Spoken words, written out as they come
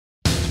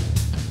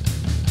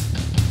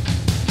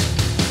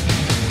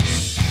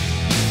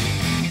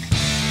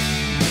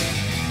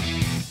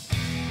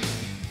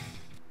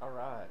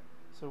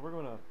So we're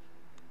going to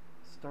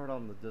start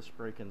on the disc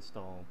brake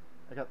install.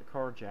 I got the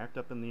car jacked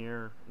up in the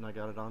air and I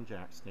got it on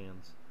jack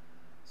stands.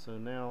 So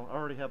now I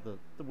already have the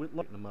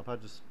lighting them up. I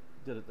just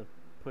did it to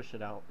push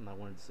it out and I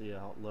wanted to see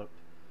how it looked.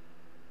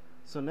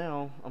 So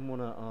now I'm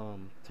going to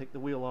take the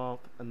wheel off,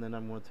 and then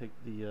I'm going to take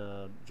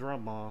the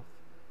drum off,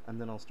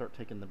 and then I'll start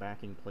taking the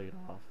backing plate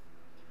off.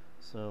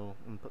 So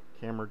I'm going to put the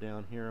camera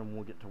down here and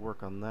we'll get to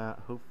work on that.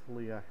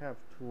 Hopefully I have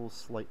tools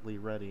slightly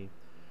ready.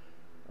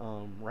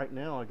 Right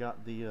now I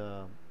got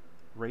the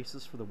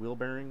races for the wheel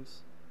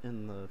bearings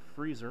in the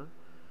freezer,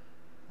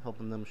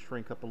 helping them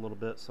shrink up a little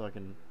bit so I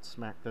can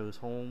smack those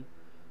home,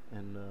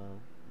 and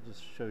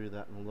just show you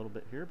that in a little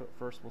bit here. But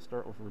first we'll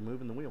start with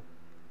removing the wheel.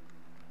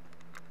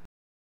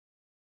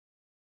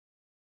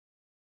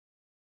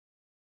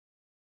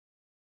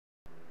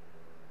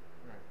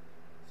 Alright,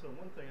 so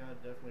one thing I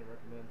definitely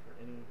recommend for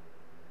any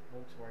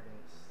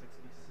Volkswagen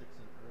 66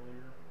 and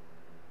earlier,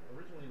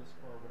 originally this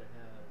car would have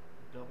had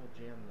double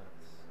jam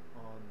nuts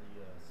on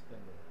the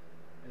spindle,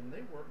 and they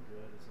work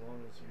good as long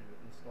as you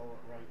install it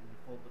right and you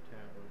fold the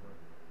tab over.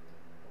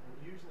 But what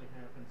usually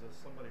happens is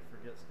somebody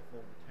forgets to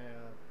fold the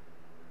tab,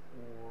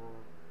 or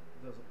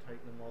doesn't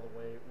tighten them all the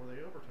way, or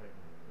they over tighten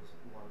them. There's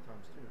a lot of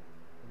times too.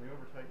 When they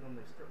over tighten them,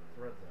 they strip the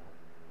threads out,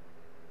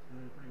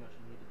 and then pretty much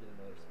you need to get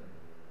another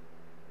spindle.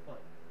 But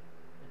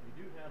if you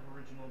do have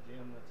original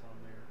jam nuts on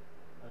there,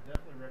 I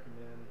definitely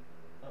recommend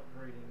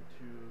upgrading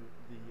to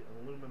the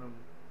aluminum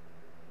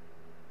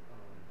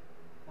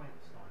clamp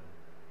style.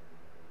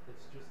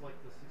 It's just like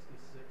the 66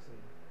 and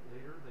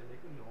later. They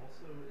make them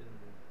also in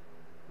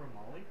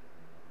chromoly.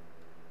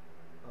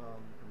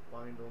 You can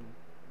find them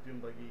dune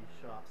buggy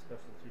shops,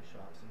 specialty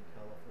shops in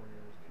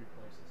California. There's a few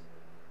places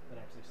that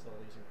actually sell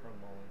these in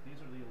chromoly. These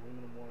are the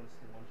aluminum ones,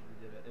 the ones you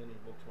can get at any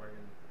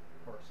Volkswagen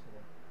parts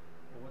store.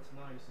 But what's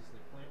nice is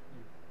they clamp,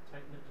 you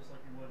tighten it just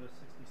like you would a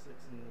 66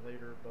 and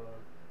later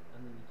bug,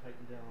 and then you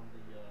tighten down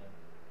the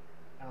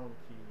Allen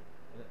key,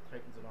 and it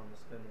tightens it on the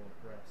spindle and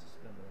grabs the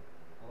spindle.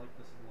 I like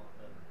this a lot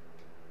better.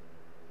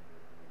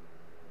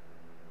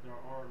 There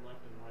are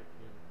left and right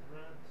hand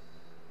threads.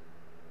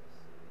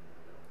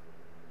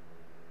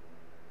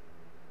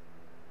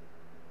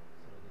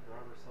 So the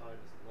driver's side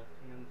is the left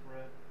hand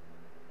thread.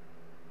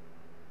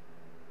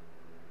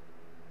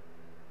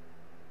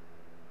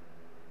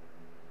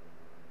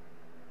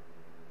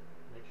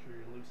 Make sure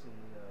you loosen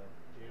the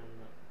jam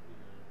nut,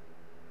 the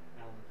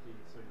Allen key,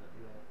 so that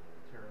you don't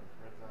tear the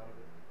threads out of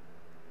it.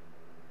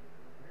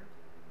 There.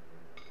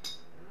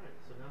 Alright,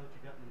 so now that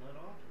you got the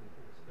nut off, you can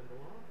pull the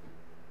spindle off.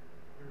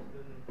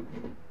 There's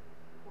been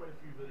quite a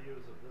few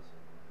videos of this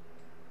one,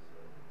 so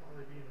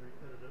probably being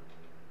repetitive,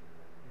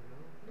 you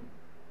know. And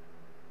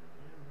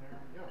there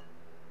we go.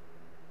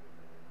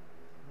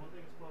 One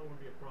thing that's probably going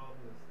to be a problem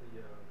is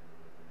the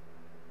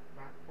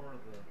back part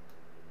of the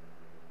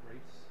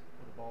race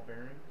for the ball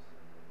bearings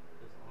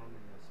is on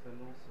the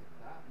spindle, so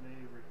that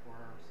may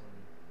require some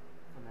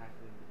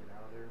finagling to get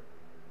out of there,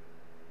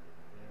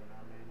 and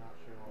I may not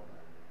show all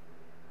that.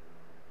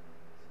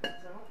 So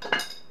that's out.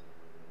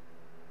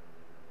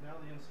 Now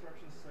the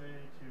instructions say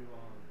to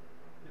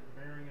get the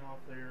bearing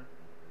off there,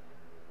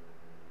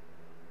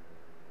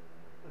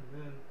 and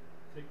then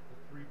take the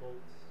 3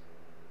 bolts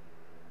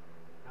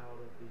out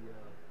of the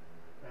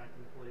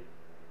backing plate,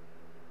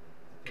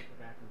 to take the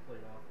backing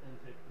plate off, and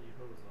take the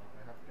hose off.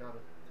 I have got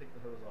to take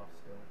the hose off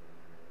still.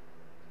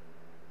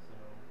 So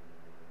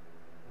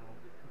I'll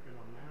get cooking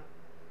on that.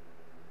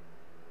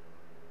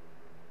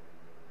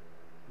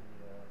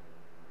 The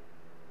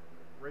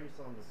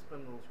race on the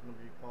spindle is going to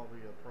be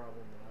probably a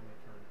problem, and I may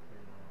turn the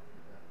camera off and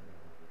get that thing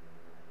off.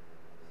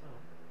 So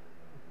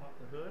we'll pop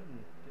the hood and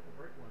get the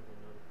brake lines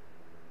unloaded.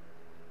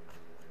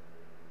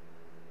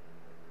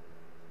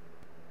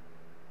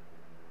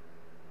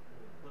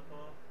 Clip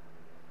off.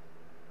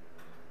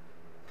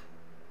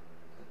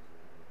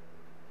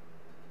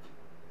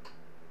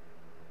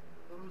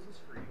 Hose is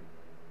free.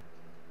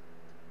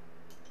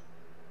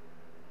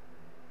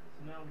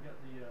 So now we got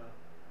the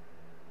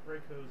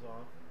brake hose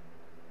off.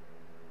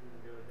 We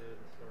can go ahead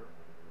and start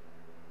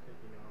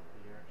taking off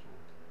the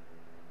actual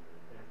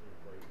backing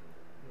plate.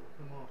 It will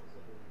come off as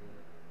a whole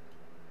unit.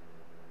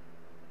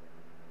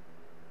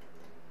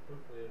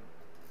 Hopefully I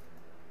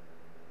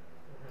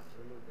don't have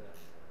to remove that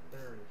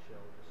bearing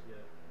shell just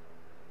yet. Of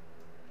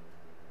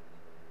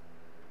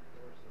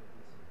course, there'll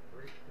be some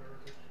brake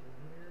garbage in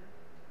here.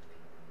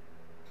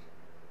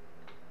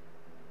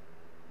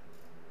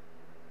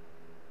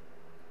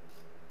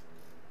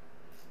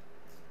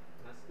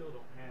 And I still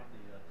don't have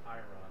the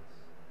tie rods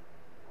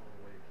all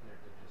the way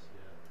connected just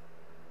yet.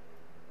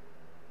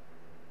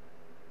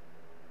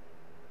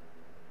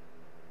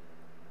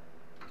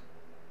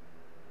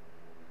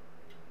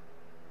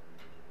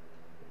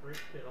 The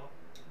brake kit,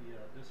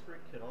 the disc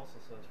brake kit also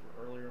says for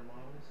earlier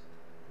models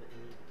that you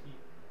need to keep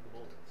the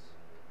bolts.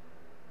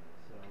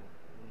 So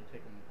when you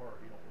take them apart,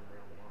 you don't want to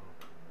round them off.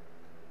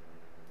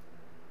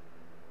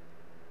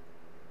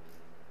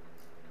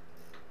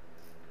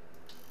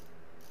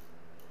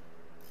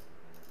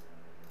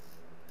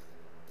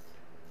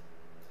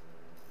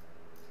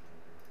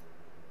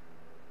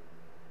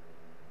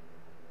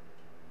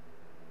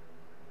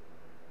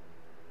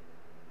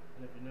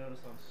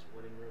 notice I'm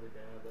sweating really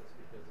bad, that's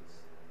because it's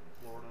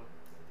Florida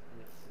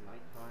and it's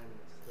nighttime and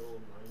it's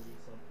still 90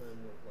 something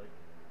with like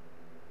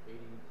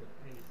 80 to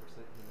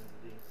 90%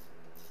 humidity.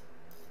 It's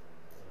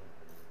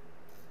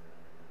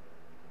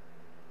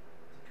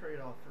a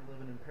trade-off for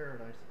living in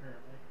paradise,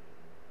 apparently.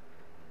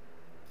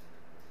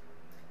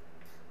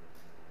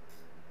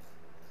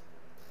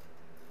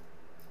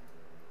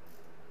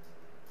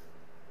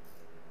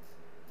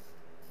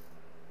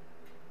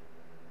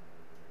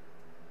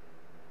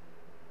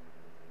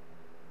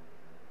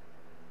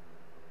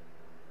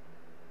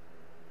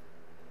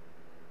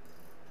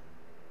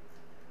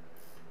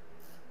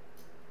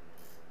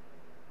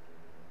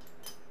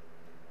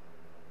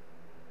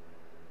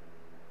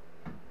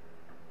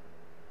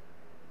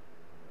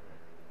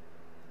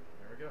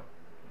 Go.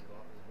 Comes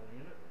off as a whole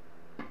unit.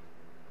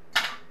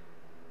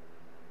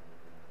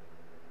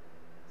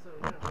 So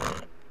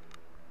now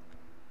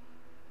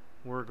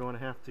we're going to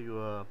have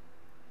to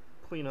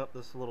clean up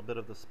this little bit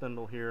of the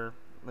spindle here.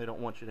 They don't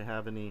want you to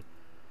have any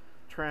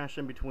trash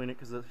in between it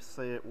because they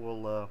say it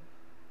will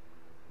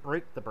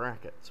break the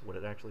brackets, what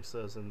it actually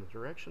says in the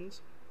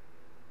directions.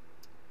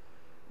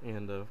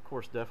 And of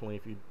course, definitely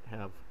if you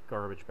have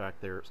garbage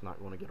back there, it's not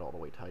going to get all the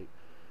way tight.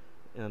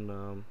 And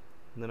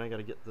then I got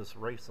to get this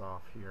race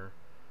off here.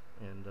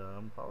 And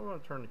I'm probably going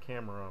to turn the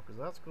camera off because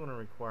that's going to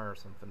require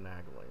some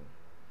finagling.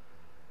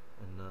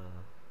 And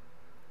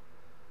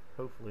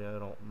hopefully I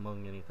don't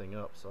mung anything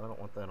up, so I don't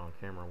want that on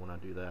camera when I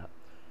do that.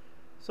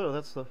 So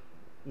that's the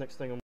next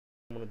thing I'm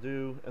going to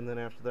do. And then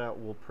after that,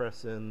 we'll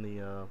press in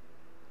the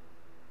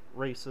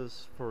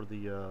races for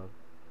the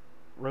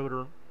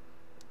rotor.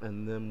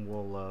 And then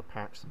we'll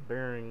pack some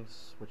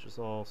bearings, which is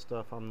all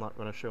stuff I'm not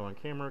going to show on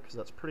camera because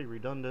that's pretty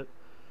redundant.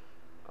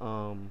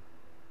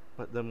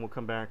 But then we'll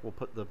come back, we'll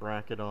put the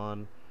bracket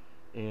on,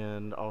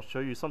 and I'll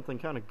show you something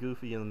kind of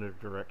goofy in the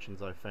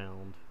directions I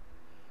found.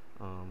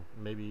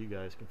 Maybe you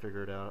guys can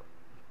figure it out.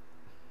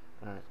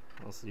 Alright,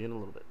 I'll see you in a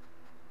little bit.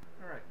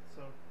 Alright,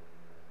 so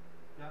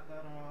got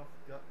that off,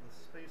 got the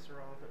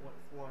spacer off. It went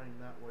flying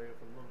that way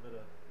with a little bit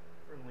of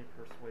friendly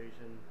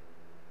persuasion,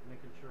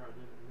 making sure I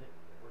didn't nick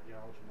or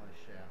gouge my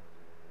shaft.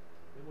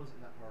 It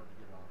wasn't that hard to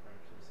get off,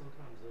 actually.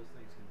 Sometimes those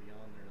things can be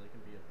on there, they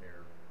can be a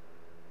bear.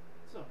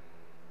 So,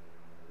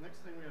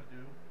 next thing we have to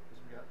do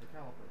is we got the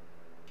caliper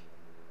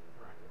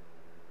bracket.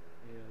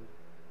 And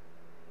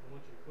I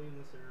want you to clean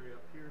this area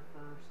up here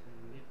first, and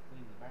you need to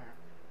clean the back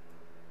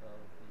of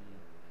the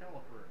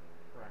caliper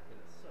bracket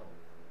itself.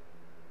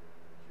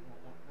 But you won't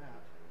want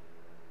that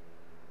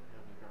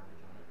having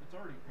garbage on it. It's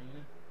already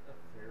painted a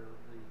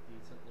fairly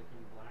decent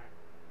looking black.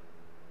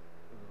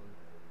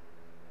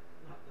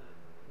 Not that,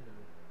 you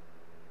know,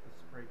 the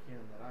spray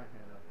can that I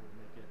have would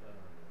make it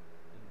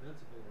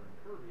invincible or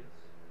impervious.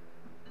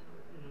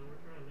 But, you know, we're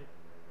trying to make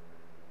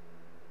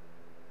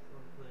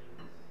some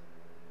things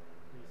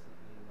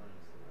decently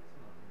nice, so that's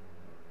not going to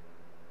work.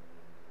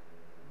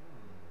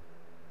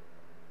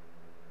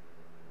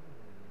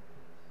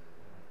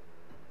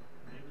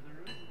 Maybe there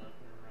is a left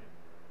and a right.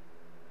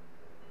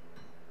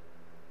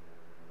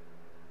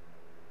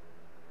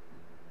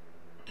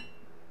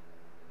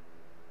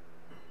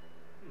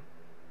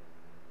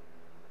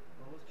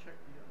 Well, let's check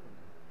the other one.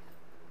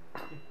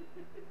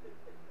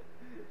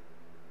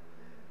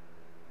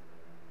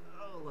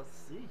 Oh, let's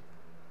see.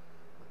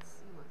 Let's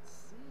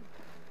see.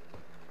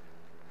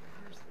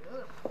 Here's the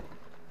other one.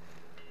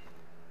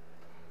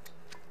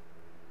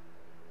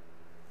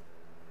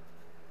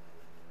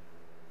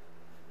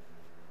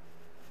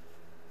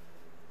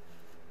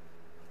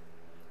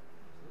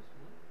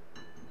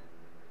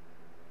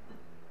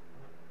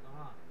 Where's this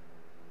one?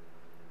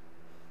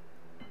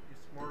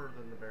 He's smarter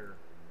than the bear.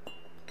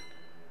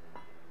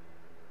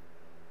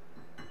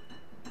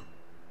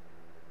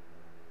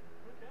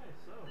 Okay,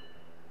 so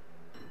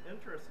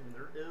interesting.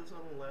 There is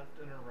a left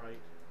and a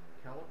right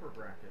caliper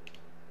bracket.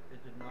 It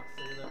did not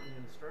say that in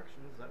the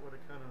instructions. That would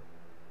have kind of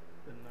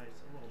been nice,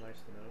 a little nice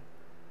to know.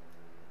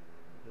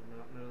 I did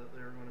not know that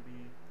they were going to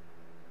be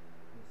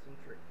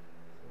concentric.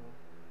 So,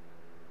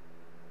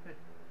 hey,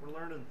 we're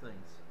learning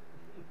things.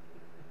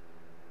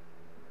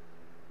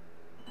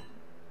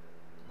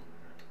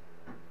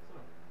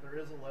 So, there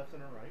is a left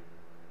and a right.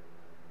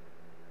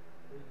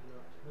 They did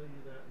not tell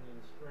you that in the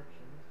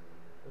instructions,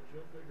 but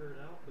you'll figure it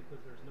out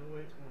because there's no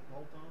way it's going to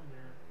bolt on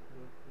there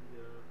with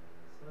the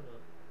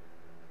setup.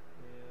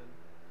 And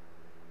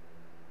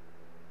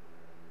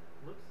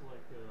looks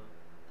like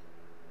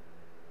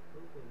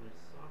hopefully my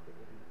socket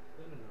will be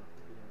thin enough to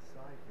get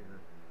inside here.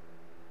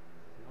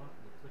 It's not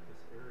the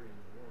thickest area in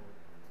the world.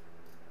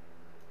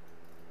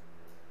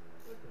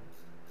 Okay.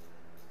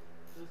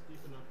 Just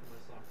deep enough for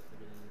my socket to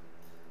get in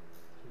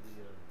to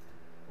the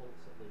bolts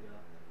that they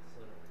got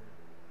set up here.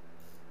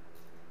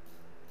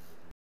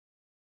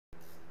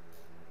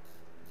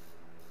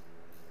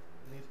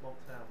 And these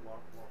bolts have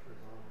lock washers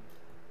on them.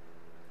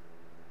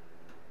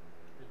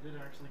 It did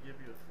actually give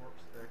you a torque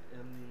spec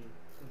in the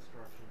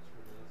instructions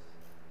for this.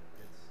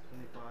 It's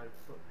 25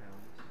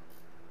 foot-pounds.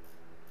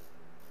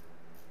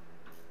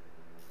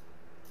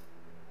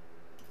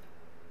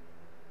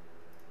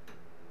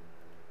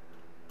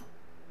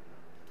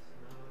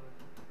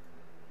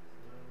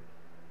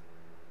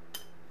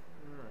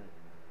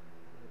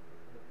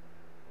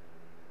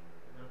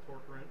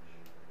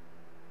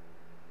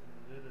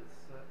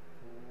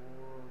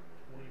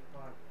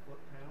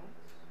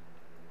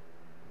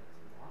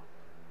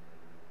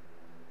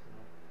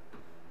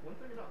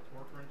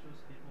 torque wrenches,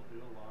 people do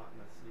a lot,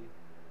 and I see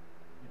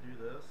you do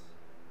this.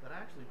 That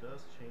actually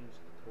does change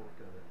the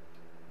torque of it.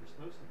 You're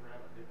supposed to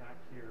grab it back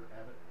here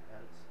at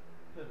its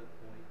pivot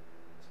point,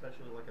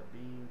 especially like a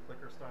beam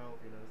clicker style.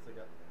 If you notice, they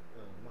got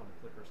not a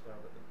clicker style,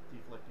 but the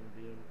deflecting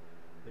beam.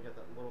 They got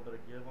that little bit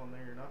of give on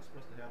there. You're not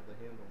supposed to have the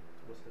handle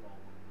twisted all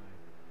one way.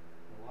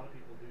 And a lot of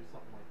people do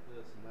something like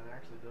this, and that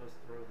actually does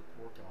throw the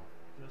torque off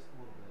just a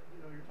little bit.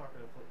 You know, you're talking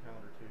a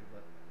foot-pound or two,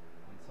 but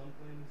on some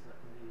things that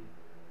can be,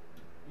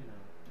 you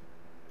know,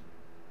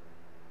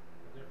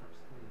 the difference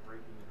between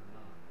breaking it or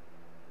not.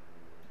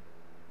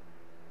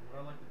 And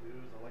what I like to do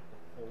is I like to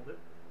hold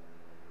it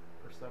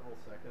for several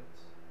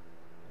seconds,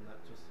 and that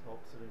just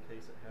helps it in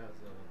case it has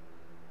a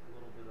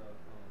little bit of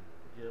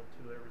give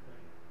to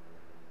everything.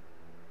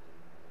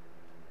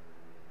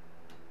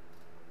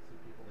 See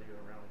people, they go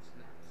around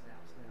snap,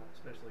 snap, snap,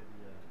 especially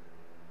the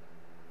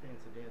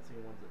fancy dancy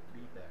ones that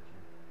beep at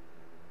you.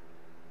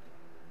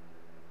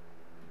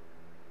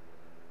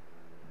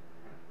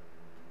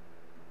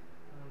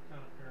 I'm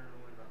kind of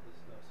paranoid about this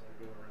stuff, so I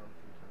go around a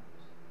few times.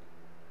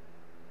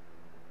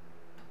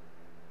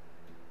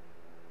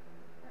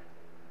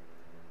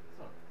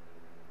 So,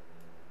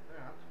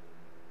 that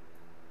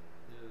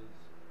is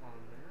on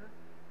there.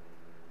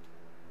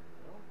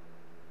 Well,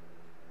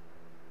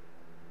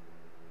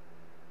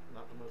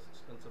 not the most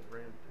expensive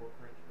brand torque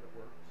wrench, but it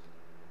works.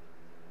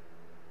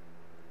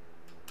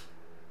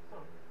 So,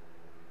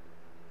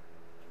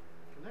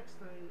 the next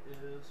thing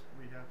is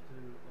we have to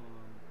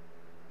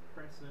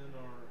press in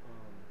our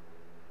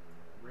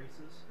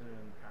races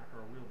and pack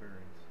our wheel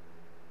bearings.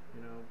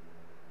 You know,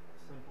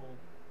 simple.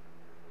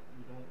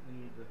 You don't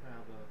need to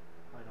have a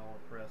 $5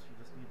 press. You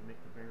just need to make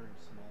the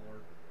bearings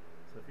smaller.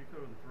 So if you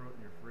go and throw it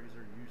in your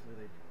freezer,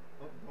 usually they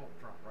don't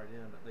drop right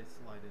in, but they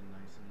slide in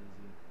nice and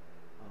easy.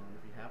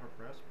 If you have a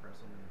press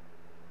them in.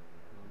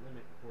 They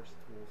make, of course,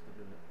 tools to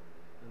do it.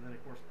 And then,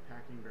 of course,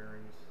 packing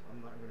bearings. I'm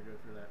not going to go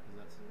through that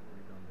because that's a little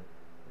redundant.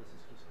 This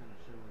is just kind of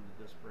showing the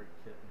disc brake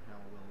kit and how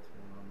well it's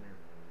going on there.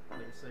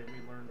 Like I say,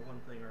 we learned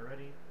one thing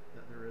already,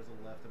 that there is a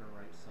left and a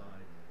right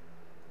side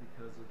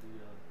because of the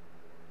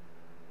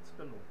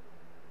spindle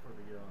for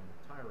the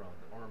tie rod,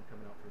 the arm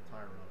coming out for the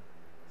tie rod.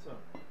 So,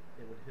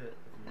 it would hit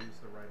if you use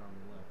the right on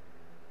the left.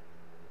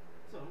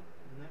 So,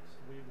 next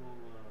we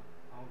will,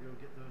 I'll go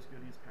get those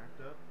goodies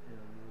packed up and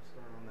we'll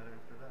start on that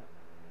after that.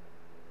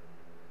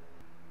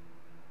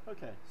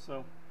 Okay,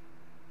 so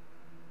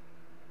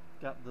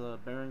got the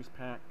bearings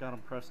packed, got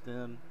them pressed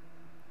in.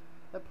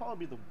 That'd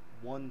probably be the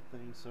one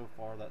thing so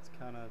far that's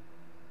kind of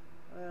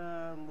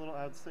a little,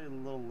 I'd say a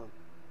little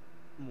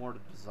more to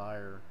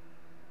desire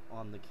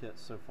on the kit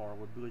so far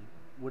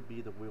would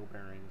be the wheel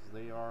bearings.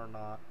 They are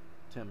not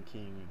Tim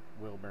King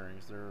wheel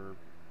bearings. They're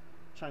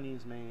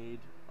Chinese made,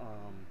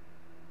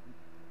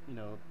 you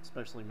know,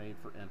 especially made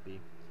for Empi.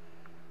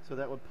 So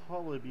that would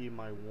probably be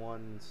my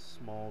one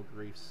small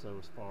grief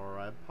so far.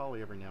 I'd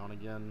probably every now and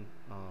again,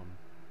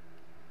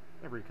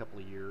 every couple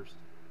of years,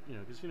 you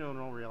know, because, you know, in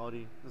all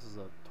reality, this is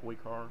a toy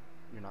car.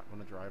 You're not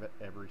going to drive it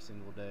every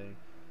single day.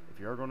 If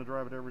you are going to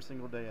drive it every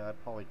single day,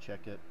 I'd probably check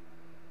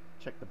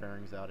the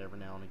bearings out every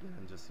now and again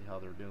and just see how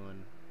they're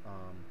doing.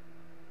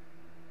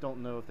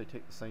 Don't know if they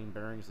take the same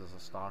bearings as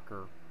a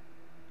stocker.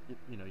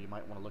 You know, you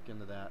might want to look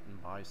into that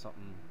and buy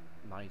something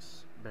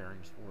nice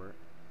bearings for it.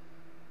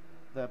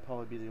 That'd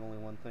probably be the only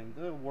one thing.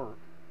 They'll work.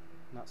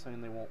 Not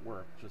saying they won't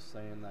work, just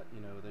saying that,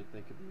 you know,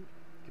 they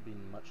could be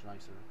much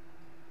nicer.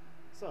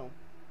 So,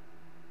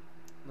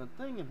 the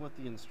thing with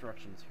the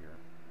instructions here,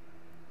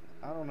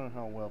 I don't know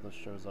how well this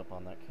shows up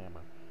on that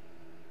camera.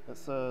 It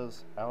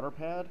says outer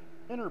pad,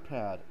 inner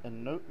pad,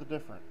 and note the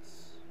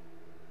difference.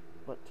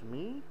 But to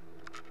me,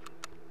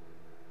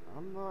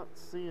 I'm not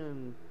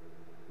seeing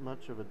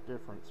much of a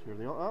difference here.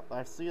 Oh,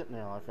 I see it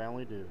now. I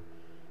finally do.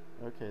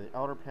 Okay, the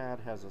outer pad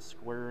has a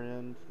square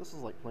end. This is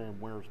like playing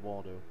Where's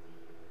Waldo.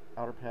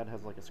 Outer pad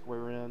has like a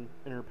square end.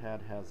 Inner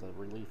pad has a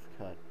relief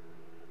cut.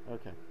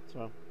 Okay,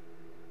 so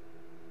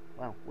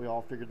wow, we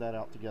all figured that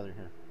out together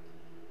here.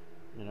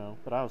 You know,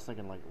 but I was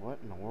thinking, like, what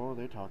in the world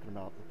are they talking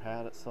about? The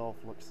pad itself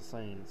looks the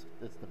same.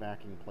 It's the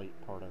backing plate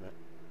part of it.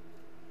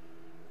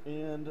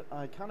 And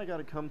I kind of got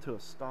to come to a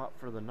stop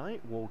for the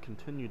night. We'll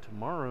continue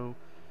tomorrow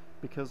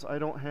because I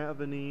don't have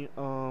any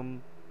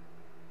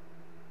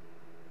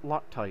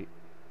Loctite.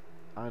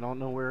 I don't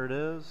know where it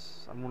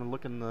is. I'm going to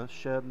look in the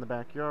shed in the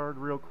backyard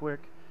real quick.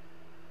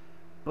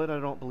 But I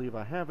don't believe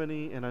I have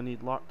any, and I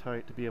need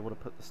Loctite to be able to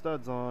put the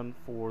studs on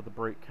for the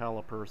brake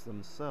calipers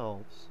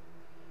themselves.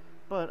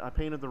 But I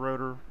painted the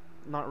rotor,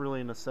 not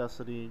really a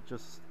necessity,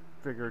 just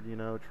figured, you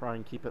know, try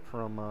and keep it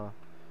from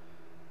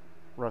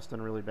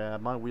rusting really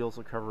bad. My wheels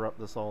will cover up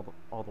this all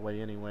the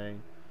way anyway.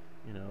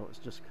 You know, it's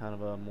just kind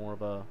of a more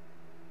of a,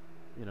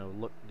 you know,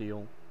 look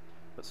deal.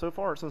 But so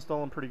far it's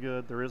installing pretty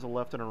good. There is a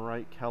left and a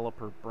right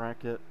caliper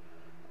bracket.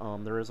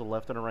 There is a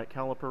left and a right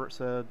caliper, it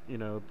said, you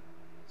know,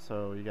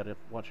 so you got to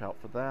watch out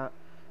for that.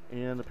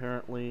 And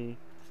apparently,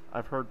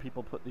 I've heard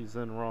people put these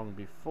in wrong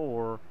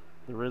before.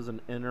 There is an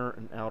inner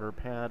and outer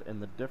pad,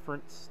 and the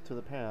difference to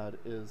the pad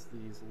is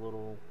these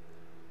little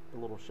the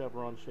little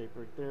chevron shape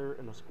right there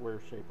and a square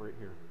shape right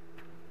here.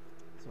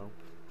 So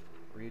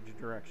read your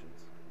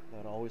directions.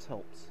 That always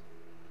helps.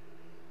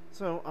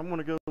 So I'm going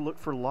to go look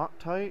for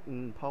Loctite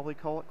and probably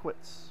call it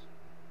quits.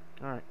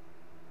 Alright.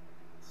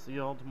 See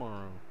y'all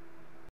tomorrow.